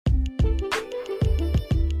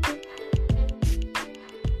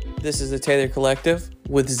This is the Taylor Collective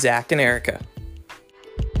with Zach and Erica.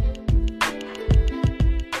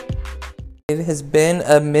 It has been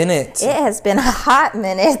a minute. It has been a hot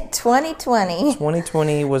minute. 2020.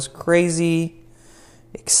 2020 was crazy,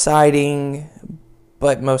 exciting,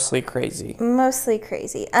 but mostly crazy. Mostly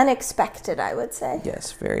crazy. Unexpected, I would say.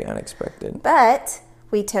 Yes, very unexpected. But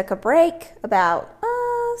we took a break about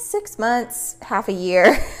 6 months, half a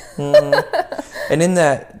year. Mm-hmm. And in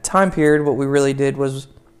that time period, what we really did was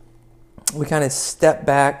we kind of stepped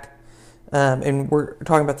back, and we're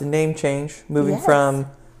talking about the name change, moving from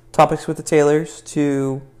Topics with the Taylors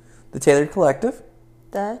to the Taylor Collective.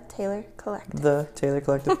 The Taylor Collective. The Taylor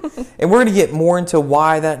Collective. And we're going to get more into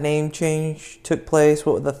why that name change took place,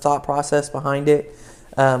 what was the thought process behind it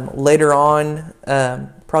later on,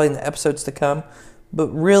 probably in the episodes to come. But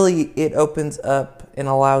really, it opens up and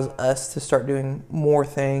allows us to start doing more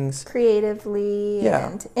things creatively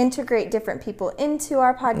and integrate different people into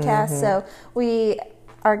our podcast. Mm-hmm. So we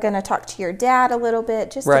are going to talk to your dad a little bit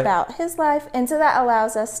just about his life. And so that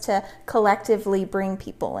allows us to collectively bring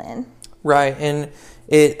people in. Right. And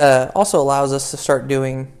it also allows us to start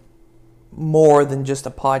doing more than just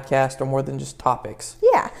a podcast or more than just topics.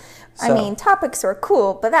 Yeah. So. I mean, topics were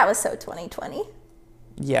cool, but that was so 2020.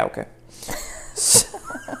 Yeah, okay.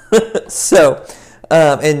 So,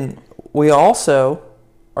 and we also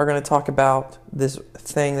are going to talk about this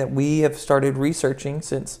thing that we have started researching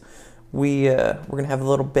since we're going to have a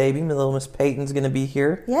little baby. Little Miss Peyton's going to be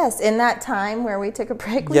here. Yes, in that time where we took a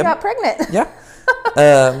break, we got pregnant.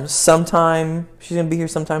 Yeah. Sometime, she's going to be here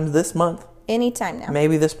sometime this month. Anytime now.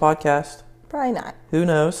 Maybe this podcast. Probably not. Who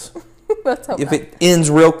knows? Let's hope if not. it ends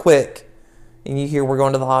real quick and you hear we're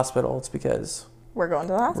going to the hospital, it's because we're going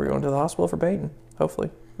to the hospital. We're going to the hospital for Peyton.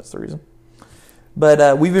 Hopefully. That's the reason.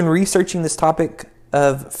 But we've been researching this topic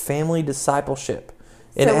of family discipleship.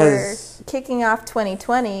 So we're kicking off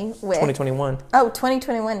 2020 with... 2021. Oh,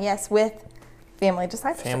 2021, yes, with family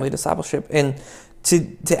discipleship. Family discipleship. And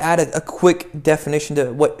to add a quick definition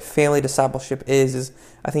to what family discipleship is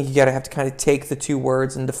I think you have to kind of take the two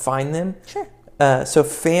words and define them. Sure. So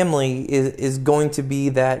family is going to be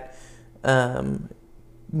that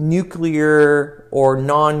nuclear or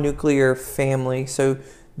non-nuclear family. So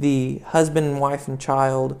the husband and wife and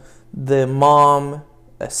child, the mom,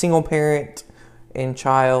 a single parent and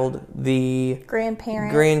child, the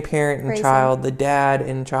grandparent and child, the dad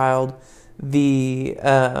and child, the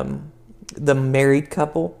married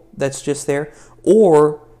couple that's just there,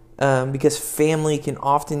 or because family can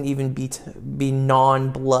often even be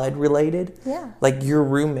non-blood related. Yeah. Like your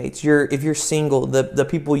roommates, if you're single, the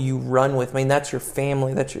people you run with, I mean, that's your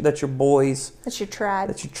family, that's your boys. That's your tribe.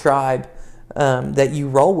 That's your tribe that you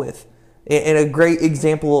roll with. And a great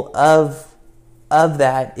example of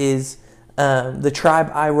that is the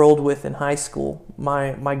tribe I rolled with in high school.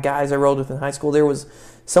 My guys I rolled with in high school, there was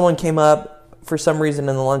someone came up for some reason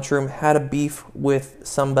in the lunchroom, had a beef with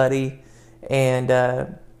somebody,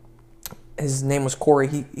 and his name was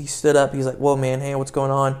Corey. He stood up. He's like, "Whoa, man, hey, what's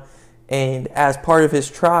going on?" And as part of his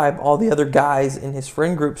tribe, all the other guys in his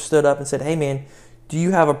friend group stood up and said, "Hey, man, do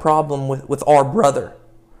you have a problem with our brother?"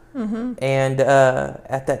 Mm-hmm. And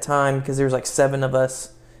at that time, because there was like 7 of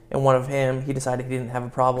us and one of him, he decided he didn't have a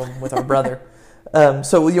problem with our brother.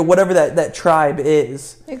 So whatever that tribe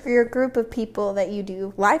is. If you're a group of people that you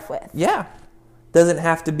do life with. Yeah. Doesn't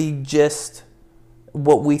have to be just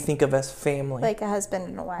what we think of as family. Like a husband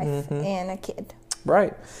and a wife and a kid.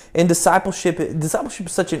 Right. And discipleship is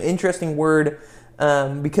such an interesting word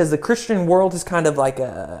because the Christian world has kind of like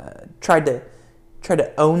tried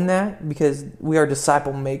to own that because we are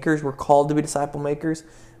disciple makers. We're called to be disciple makers.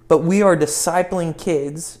 But we are discipling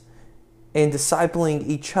kids and discipling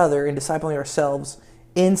each other and discipling ourselves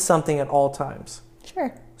in something at all times.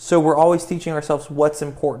 Sure. So we're always teaching ourselves what's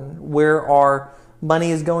important, where our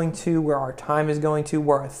money is going to, where our time is going to,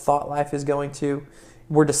 where our thought life is going to.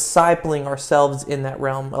 We're discipling ourselves in that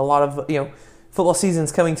realm. A lot of, football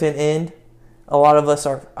season's coming to an end. A lot of us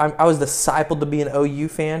are, I was discipled to be an OU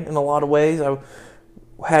fan in a lot of ways. I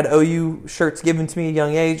had OU shirts given to me at a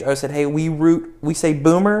young age. I said, hey, we say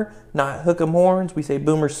boomer, not hook 'em horns. We say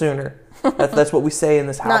boomer sooner. That's what we say in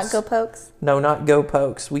this house. Not go Pokes? No, not go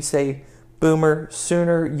Pokes. We say boomer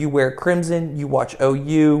sooner. You wear crimson. You watch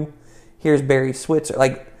OU. Here's Barry Switzer.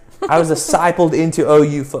 Like, I was discipled into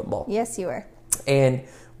OU football. Yes, you were. And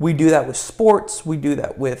we do that with sports. We do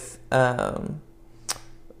that with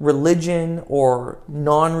religion or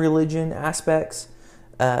non-religion aspects.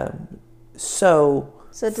 So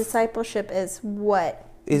discipleship is what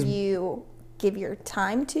you give your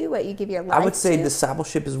time to, what you give your life to. I would say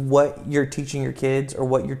discipleship is what you're teaching your kids or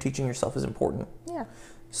what you're teaching yourself is important. Yeah.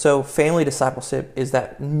 So family discipleship is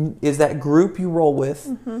that group you roll with,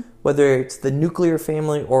 whether it's the nuclear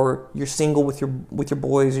family or you're single with your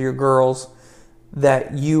boys or your girls,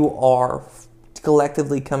 that you are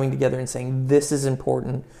collectively coming together and saying, this is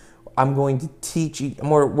important. I'm going to teach you.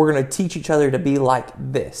 We're going to teach each other to be like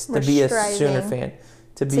this, to be a Sooner fan,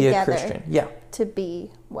 to be a Christian. Yeah. To be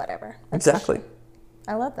whatever. Exactly.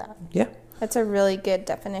 I love that. Yeah. That's a really good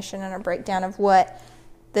definition and a breakdown of what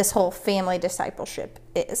this whole family discipleship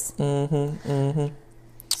is.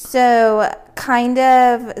 So kind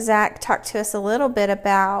of, Zach talked to us a little bit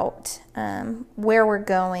about where we're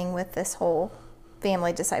going with this whole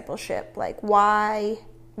family discipleship. Like what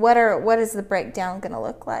is the breakdown going to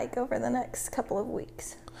look like over the next couple of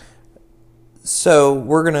weeks? So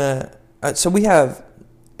we're going to, we have,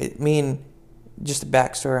 just a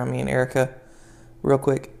backstory on me and Erica real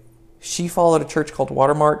quick. She followed a church called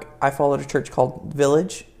Watermark. I followed a church called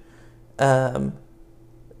Village. They're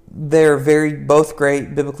both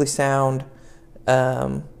great, biblically sound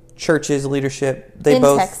churches, leadership.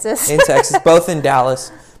 Texas. In Texas, both in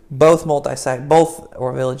Dallas, both multi-site,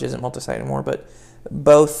 or Village isn't multi-site anymore, but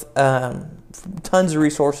both tons of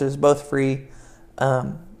resources, both free,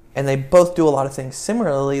 and they both do a lot of things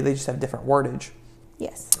similarly. They just have different wordage.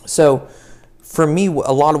 Yes. So for me, a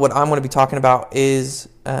lot of what I'm going to be talking about is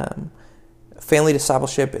family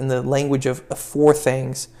discipleship in the language of 4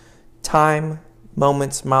 things: time,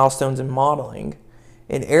 moments, milestones, and modeling.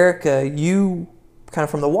 And Erica, you kind of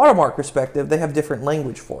from the Watermark perspective, they have different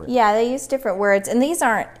language for it. Yeah, they use different words, and these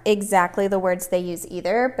aren't exactly the words they use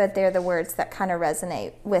either, but they're the words that kind of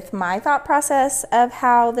resonate with my thought process of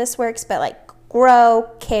how this works. But like grow,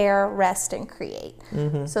 care, rest, and create.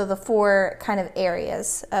 So the 4 kind of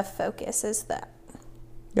areas of focus is that.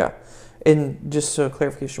 Yeah. And just so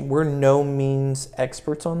clarification, we're no means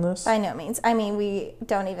experts on this. By no means. I mean, we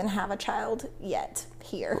don't even have a child yet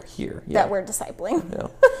here. Yeah. That we're discipling. Yeah.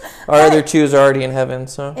 Our other 2 is already in heaven,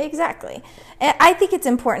 so. Exactly. And I think it's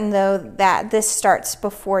important, though, that this starts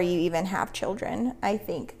before you even have children. I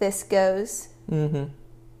think this goes...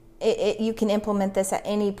 You can implement this at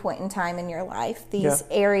any point in time in your life. These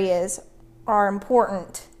areas are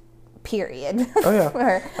important, period. Oh,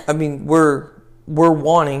 yeah. I mean, we're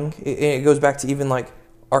wanting, and it goes back to even like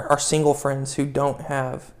our single friends who don't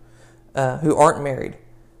have, who aren't married.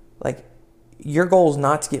 Like, your goal is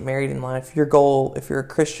not to get married in life. Your goal, if you're a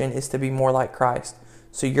Christian, is to be more like Christ.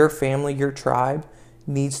 So your family, your tribe,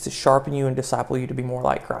 needs to sharpen you and disciple you to be more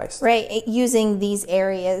like Christ. Right, using these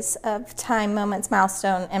areas of time, moments,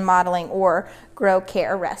 milestone, and modeling, or grow,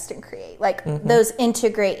 care, rest, and create. Like, those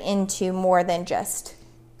integrate into more than just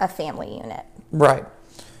a family unit. Right.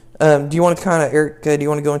 Do you want to Erica, do you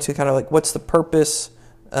want to go into kind of like what's the purpose,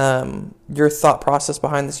 your thought process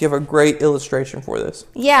behind this? You have a great illustration for this.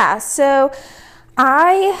 Yeah, so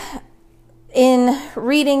in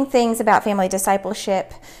reading things about family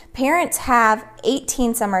discipleship, parents have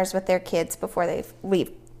 18 summers with their kids before they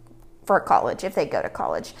leave for college, if they go to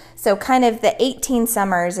college. So kind of the 18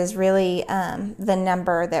 summers is really the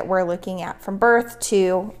number that we're looking at from birth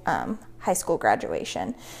to high school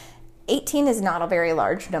graduation. 18 is not a very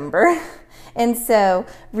large number. And so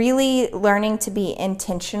really learning to be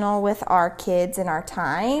intentional with our kids and our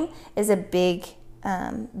time is a big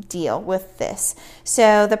deal with this.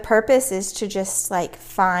 So the purpose is to just like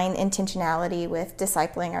find intentionality with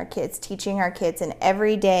discipling our kids, teaching our kids in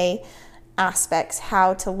everyday aspects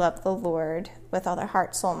how to love the Lord with all their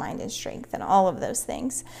heart, soul, mind, and strength, and all of those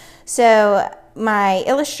things. So my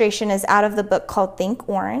illustration is out of the book called Think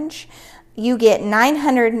Orange. You get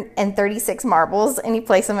 936 marbles and you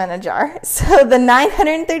place them in a jar. So the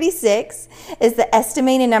 936 is the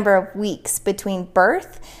estimated number of weeks between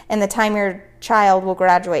birth and the time your child will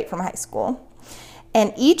graduate from high school.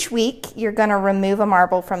 And each week you're going to remove a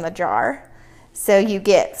marble from the jar. So you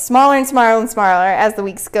get smaller and smaller and smaller as the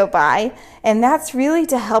weeks go by. And that's really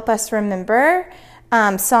to help us remember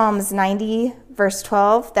Psalms 90 verse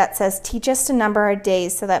 12 that says, "Teach us to number our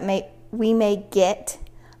days so that we may get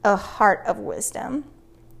a heart of wisdom."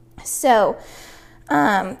 So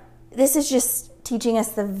this is just teaching us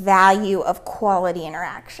the value of quality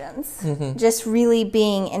interactions. Just really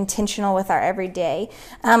being intentional with our everyday.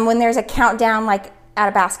 When there's a countdown, like at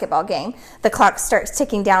a basketball game, the clock starts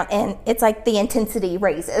ticking down and it's like the intensity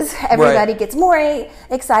raises. Everybody gets more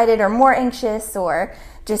excited or more anxious, or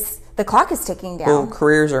just the clock is ticking down. Well,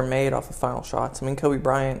 careers are made off of final shots. I mean, Kobe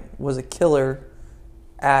Bryant was a killer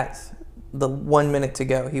at the 1 minute to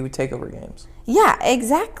go. He would take over games. Yeah,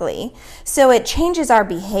 exactly. So it changes our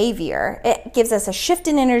behavior. It gives us a shift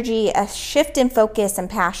in energy, a shift in focus and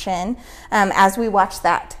passion as we watch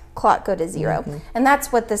that clock go to zero. And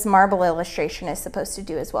that's what this marble illustration is supposed to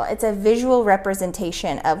do as well. It's a visual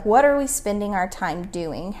representation of what are we spending our time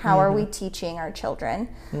doing? How are we teaching our children?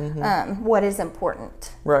 What is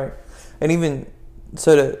important? Right. And even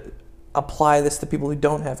so, to apply this to people who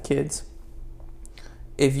don't have kids,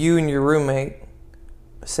 if you and your roommate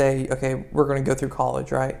say, okay, we're going to go through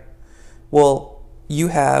college, right? Well,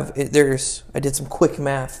 I did some quick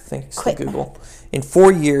math thanks to Google. In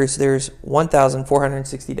 4 years, there's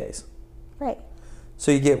 1,460 days. Right.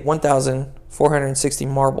 So you get 1,460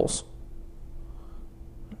 marbles.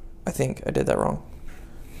 I think I did that wrong.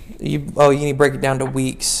 You need to break it down to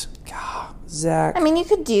weeks. God, Zach. I mean, you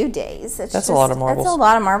could do days. That's a lot of marbles. That's a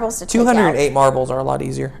lot of marbles to 208 take out. marbles are a lot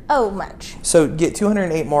easier. Oh, much. So get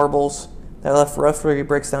 208 marbles. That left roughly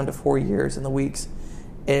breaks down to 4 years in the weeks.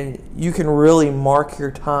 And you can really mark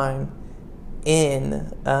your time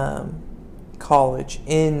in college,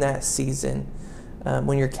 in that season,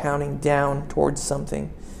 when you're counting down towards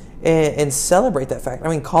something, and celebrate that fact. I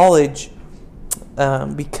mean, college,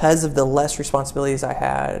 because of the less responsibilities I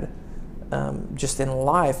had just in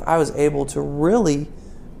life, I was able to really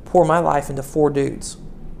pour my life into 4 dudes.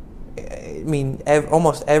 I mean,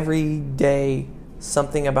 almost every day,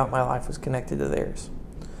 something about my life was connected to theirs.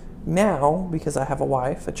 Now, because I have a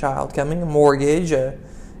wife, a child coming, a mortgage, a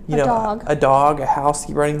dog, a house to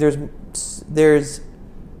keep running, there's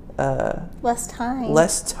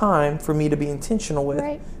less time for me to be intentional with,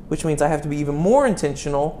 right. Which means I have to be even more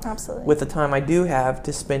intentional Absolutely. with the time I do have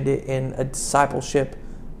to spend it in a discipleship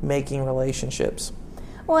making relationships.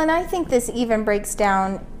 Well, and I think this even breaks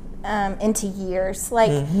down into years.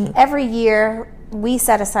 Like every year we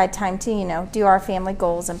set aside time to, do our family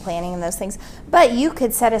goals and planning and those things. But you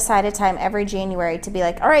could set aside a time every January to be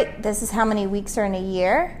like, all right, this is how many weeks are in a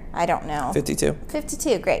year. I don't know. 52.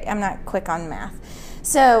 52, great. I'm not quick on math.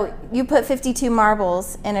 So you put 52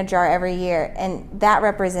 marbles in a jar every year, and that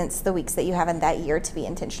represents the weeks that you have in that year to be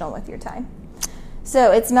intentional with your time.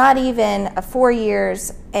 So it's not even a 4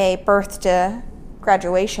 years, a birth to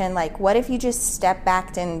graduation. Like, what if you just stepped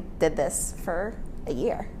back and did this for a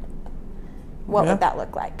year? What would that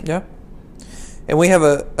look like? Yeah. And we have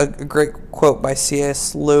a great quote by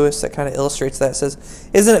C.S. Lewis that kind of illustrates that. It says,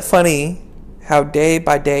 "Isn't it funny how day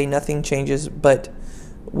by day nothing changes, but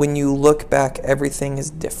when you look back, everything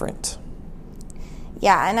is different?"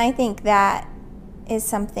 Yeah, and I think that is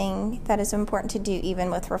something that is important to do even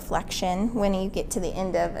with reflection. When you get to the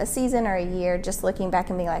end of a season or a year, just looking back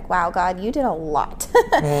and being like, wow, God, you did a lot.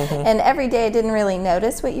 And every day I didn't really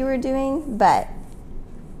notice what you were doing, but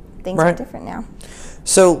things are different now.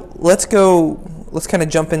 So let's kind of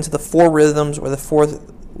jump into the 4 rhythms or the 4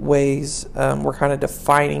 ways we're kind of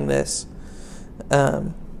defining this.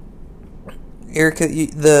 Erica,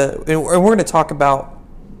 and we're going to talk about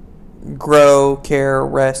grow, care,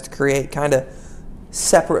 rest, create kind of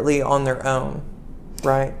separately on their own,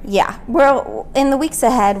 right? Yeah. Well, in the weeks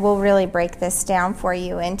ahead, we'll really break this down for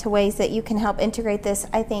you into ways that you can help integrate this.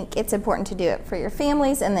 I think it's important to do it for your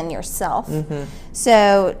families and then yourself.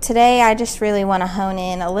 So today, I just really want to hone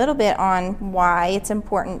in a little bit on why it's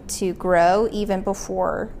important to grow even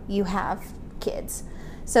before you have kids.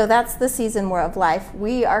 So that's the season of life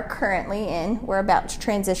we are currently in. We're about to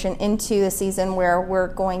transition into a season where we're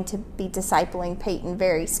going to be discipling Peyton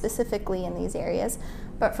very specifically in these areas.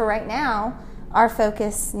 But for right now, our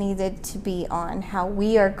focus needed to be on how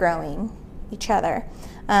we are growing each other,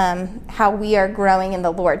 how we are growing in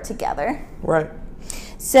the Lord together. Right.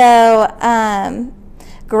 So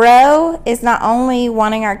grow is not only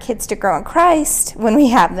wanting our kids to grow in Christ when we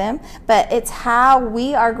have them, but it's how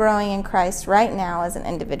we are growing in Christ right now as an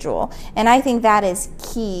individual. And I think that is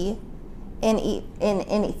key in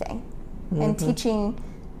anything. In teaching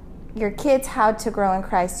your kids how to grow in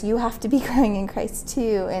Christ, you have to be growing in Christ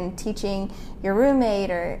too. And teaching your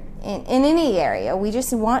roommate or in any area, we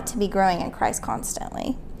just want to be growing in Christ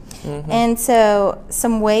constantly. And so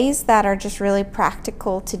some ways that are just really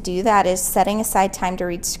practical to do that is setting aside time to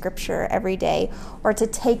read scripture every day or to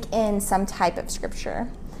take in some type of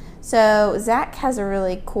scripture. So Zach has a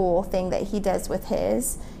really cool thing that he does with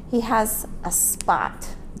his. He has a spot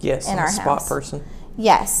in our house. Yes, a spot person.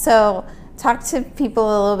 Yes, so talk to people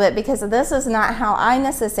a little bit because this is not how I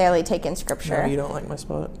necessarily take in scripture. No, you don't like my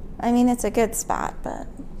spot? I mean, it's a good spot, but...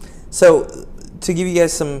 So to give you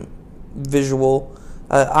guys some visual...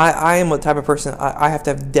 I am a type of person, I have to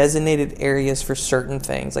have designated areas for certain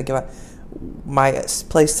things. Like my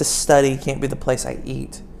place to study can't be the place I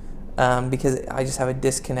eat because I just have a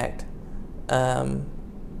disconnect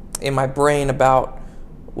in my brain about,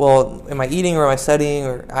 well, am I eating or am I studying?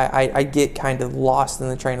 Or I get kind of lost in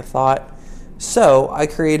the train of thought. So I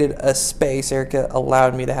created a space. Erica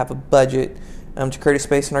allowed me to have a budget to create a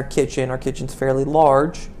space in our kitchen. Our kitchen's fairly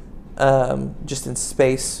large, just in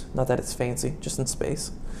space. Not that it's fancy, just in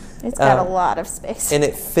space. It's got a lot of space. And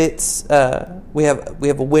it fits. We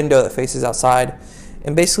have a window that faces outside.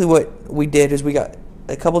 And basically what we did is we got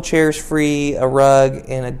a couple chairs free, a rug,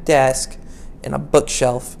 and a desk, and a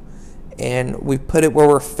bookshelf. And we put it where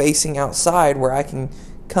we're facing outside, where I can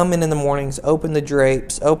come in the mornings, open the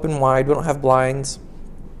drapes, open wide. We don't have blinds.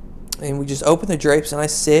 And we just open the drapes, and I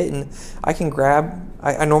sit, and I can grab,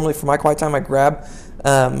 I normally, for my quiet time, I grab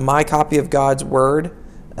my copy of God's Word,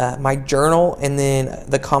 my journal, and then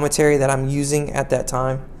the commentary that I'm using at that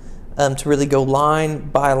time to really go line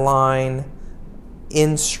by line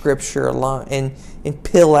in Scripture, and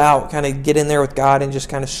peel out, kind of get in there with God and just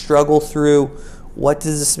kind of struggle through, what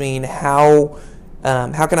does this mean? How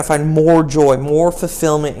can I find more joy, more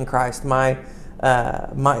fulfillment in Christ?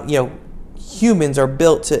 Humans are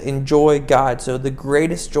built to enjoy God. So the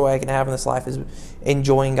greatest joy I can have in this life is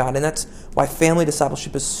enjoying God. And that's why family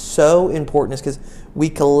discipleship is so important, is because we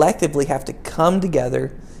collectively have to come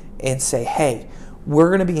together and say, hey, we're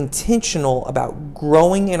going to be intentional about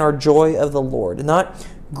growing in our joy of the Lord, not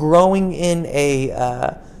growing in a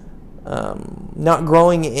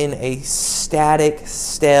static,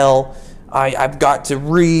 stale, I've got to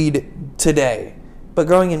read today, but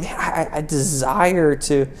growing in, I desire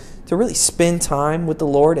to really spend time with the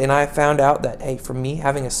Lord. And I found out that, hey, for me,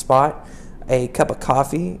 having a spot, a cup of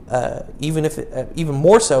coffee, even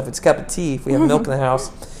more so if it's a cup of tea, if we have milk in the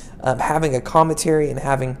house, having a commentary and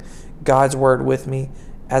having God's Word with me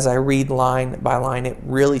as I read line by line, it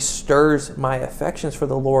really stirs my affections for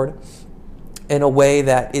the Lord in a way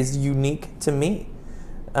that is unique to me.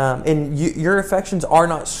 And your affections are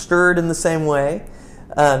not stirred in the same way.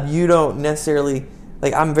 You don't necessarily,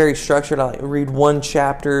 I'm very structured. I read one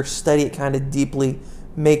chapter, study it kind of deeply,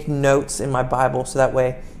 make notes in my Bible, so that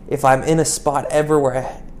way if I'm in a spot ever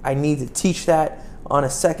where I need to teach that on a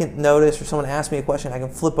second notice, or someone asks me a question, I can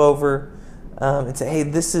flip over and say, hey,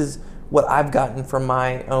 this is what I've gotten from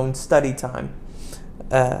my own study time.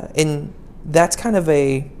 And that's kind of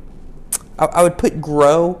I would put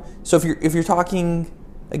grow. So if you're talking,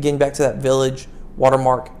 again, back to that Village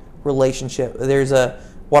Watermark relationship, there's a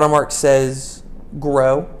Watermark says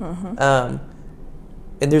grow.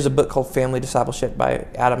 And there's a book called Family Discipleship by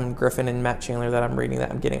Adam Griffin and Matt Chandler that I'm reading,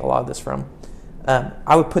 that I'm getting a lot of this from.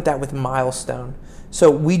 I would put that with milestone.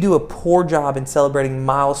 So we do a poor job in celebrating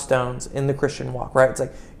milestones in the Christian walk, right? It's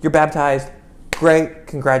like, you're baptized, great,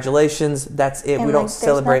 congratulations, that's it. And we don't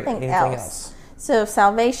celebrate anything else. So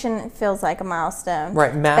salvation feels like a milestone.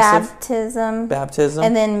 Right, massive. Baptism.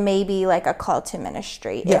 And then maybe like a call to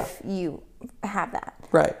ministry, if you have that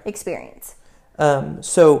experience.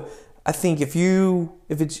 So I think if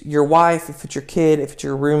it's your wife, if it's your kid, if it's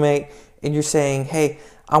your roommate, and you're saying, hey,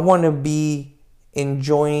 I want to be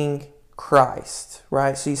enjoying Christ,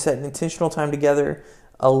 right? So you set an intentional time together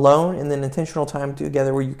alone, and then intentional time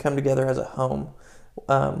together where you come together as a home,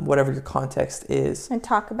 whatever your context is. And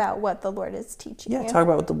talk about what the Lord is teaching you. Yeah, talk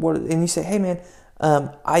about what the Lord, and you say, hey man,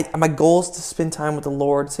 my goal is to spend time with the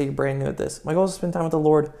Lord. Say you're brand new at this. My goal is to spend time with the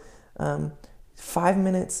Lord 5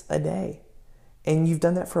 minutes a day. And you've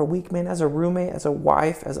done that for a week, man. As a roommate, as a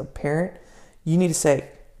wife, as a parent, you need to say,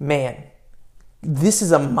 man, this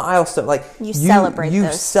is a milestone. You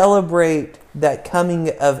celebrate that coming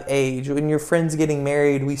of age. When your friend's getting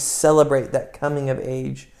married, we celebrate that coming of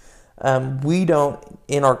age. We don't,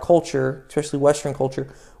 in our culture, especially Western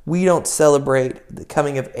culture, we don't celebrate the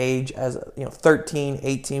coming of age as 13,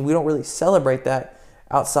 18. We don't really celebrate that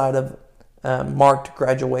outside of marked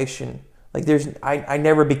graduation. I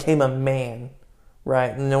never became a man,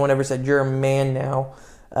 right? No one ever said, you're a man now.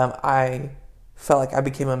 I felt like I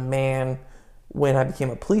became a man when I became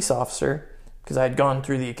a police officer, because I had gone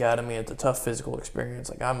through the academy. It's a tough physical experience.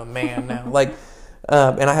 I'm a man now.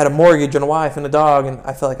 And I had a mortgage and a wife and a dog, and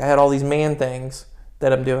I felt like I had all these man things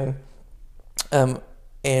that I'm doing.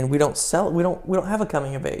 And we don't have a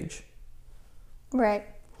coming of age. Right.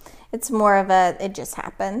 It's more of it just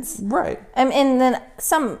happens. Right. And then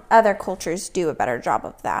some other cultures do a better job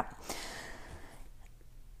of that.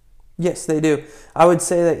 Yes, they do. I would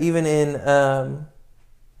say that even in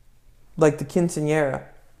the quinceañera,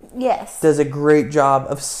 does a great job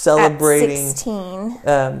of celebrating. At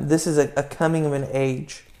 16. This is a coming of an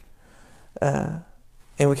age. And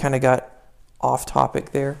we kind of got off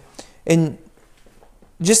topic there. And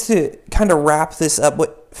just to kind of wrap this up,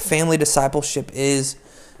 what family discipleship is,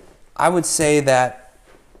 I would say that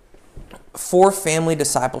for family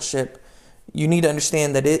discipleship, you need to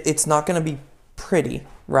understand that it's not going to be pretty,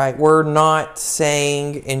 right? We're not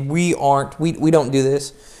saying, and we don't do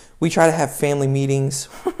this. We try to have family meetings.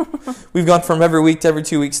 We've gone from every week to every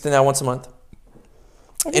 2 weeks to now once a month.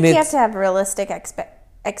 I think you have to have realistic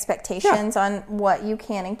expectations on what you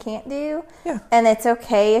can and can't do. Yeah. And it's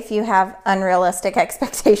okay if you have unrealistic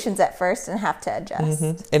expectations at first and have to adjust.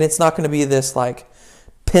 And it's not going to be this like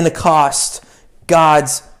Pentecost,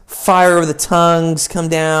 God's fire of the tongues come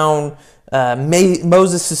down,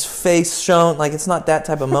 Moses' face shone. Like, it's not that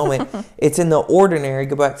type of moment. It's in the ordinary.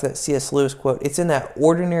 Go back to that C.S. Lewis quote. It's in that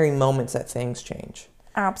ordinary moments that things change.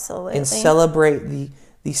 Absolutely. And celebrate the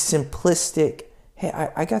simplistic, hey,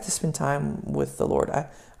 I got to spend time with the Lord.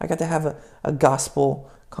 I got to have a gospel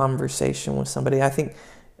conversation with somebody. I think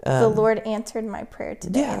the Lord answered my prayer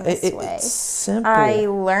today in this way. It's simple. I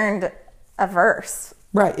learned a verse.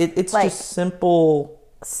 Right. It's like, just simple.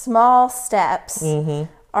 Small steps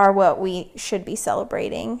are what we should be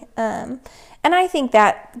celebrating. And I think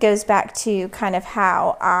that goes back to kind of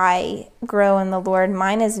how I grow in the Lord.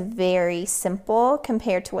 Mine is very simple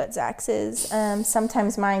compared to what Zach's is.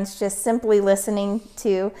 Sometimes mine's just simply listening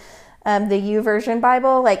to the YouVersion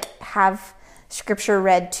Bible, like have scripture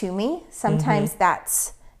read to me. Sometimes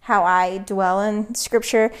that's how I dwell in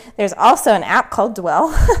scripture. There's also an app called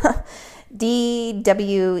Dwell.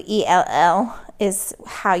 DWELL is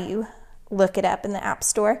how you look it up in the App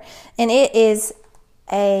Store. And it is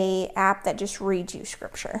a app that just reads you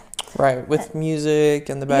scripture. Right, with music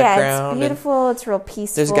in the background. Yeah, it's beautiful. It's real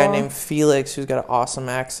peaceful. There's a guy named Felix who's got an awesome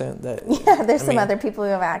accent. There's some other people who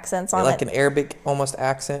have accents on like it. an Arabic almost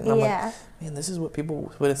accent. And I'm like, man, this is what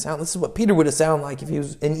people would have sound. This is what Peter would have sounded like if he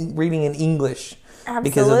was reading in English. Absolutely.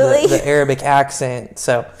 Because of the Arabic accent.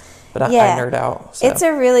 So, but I nerd out. So. It's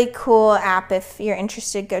a really cool app. If you're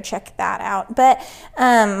interested, go check that out. But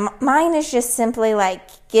mine is just simply like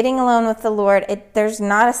getting alone with the Lord. There's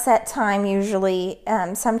not a set time usually.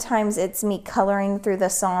 Sometimes it's me coloring through the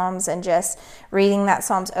Psalms and just reading that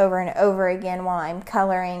Psalms over and over again while I'm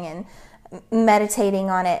coloring and meditating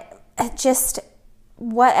on it. Just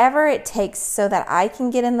whatever it takes so that I can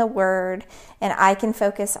get in the Word and I can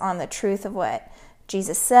focus on the truth of what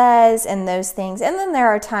Jesus says and those things. And then there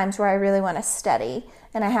are times where I really want to study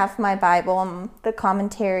and I have my Bible and the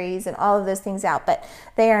commentaries and all of those things out, but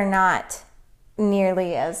they are not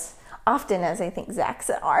nearly as often as I think Zach's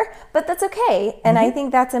are, but that's okay. And I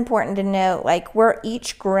think that's important to know, like we're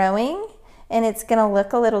each growing and it's going to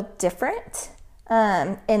look a little different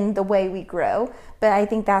in the way we grow, but I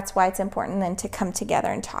think that's why it's important then to come together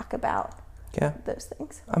and talk about those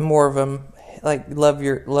things. I'm more of a like love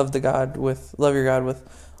your God with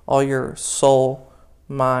all your soul,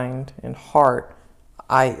 mind, and heart.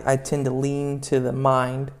 I tend to lean to the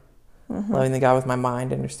mind, loving the God with my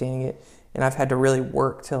mind, understanding it, and I've had to really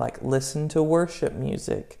work to like listen to worship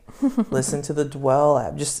music, listen to the Dwell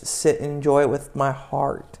app, just sit and enjoy it with my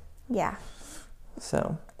heart. Yeah.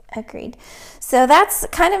 So. Agreed. So that's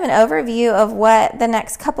kind of an overview of what the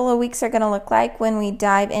next couple of weeks are going to look like when we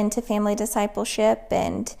dive into family discipleship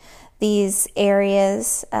and these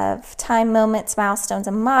areas of time, moments, milestones,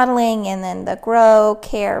 and modeling, and then the grow,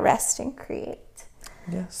 care, rest, and create.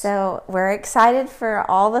 Yes. So we're excited for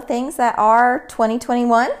all the things that are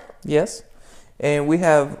 2021. Yes. And we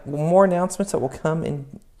have more announcements that will come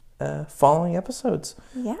in following episodes.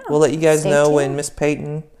 Yeah. We'll let you guys Stay know tuned. when Miss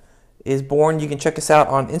Peyton is born. You can check us out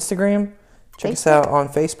on Instagram. Check us out on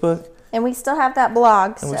Facebook. And we still have that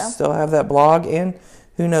blog. And we still have that blog. And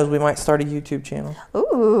who knows, we might start a YouTube channel.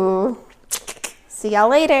 Ooh. See y'all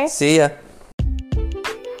later. See ya.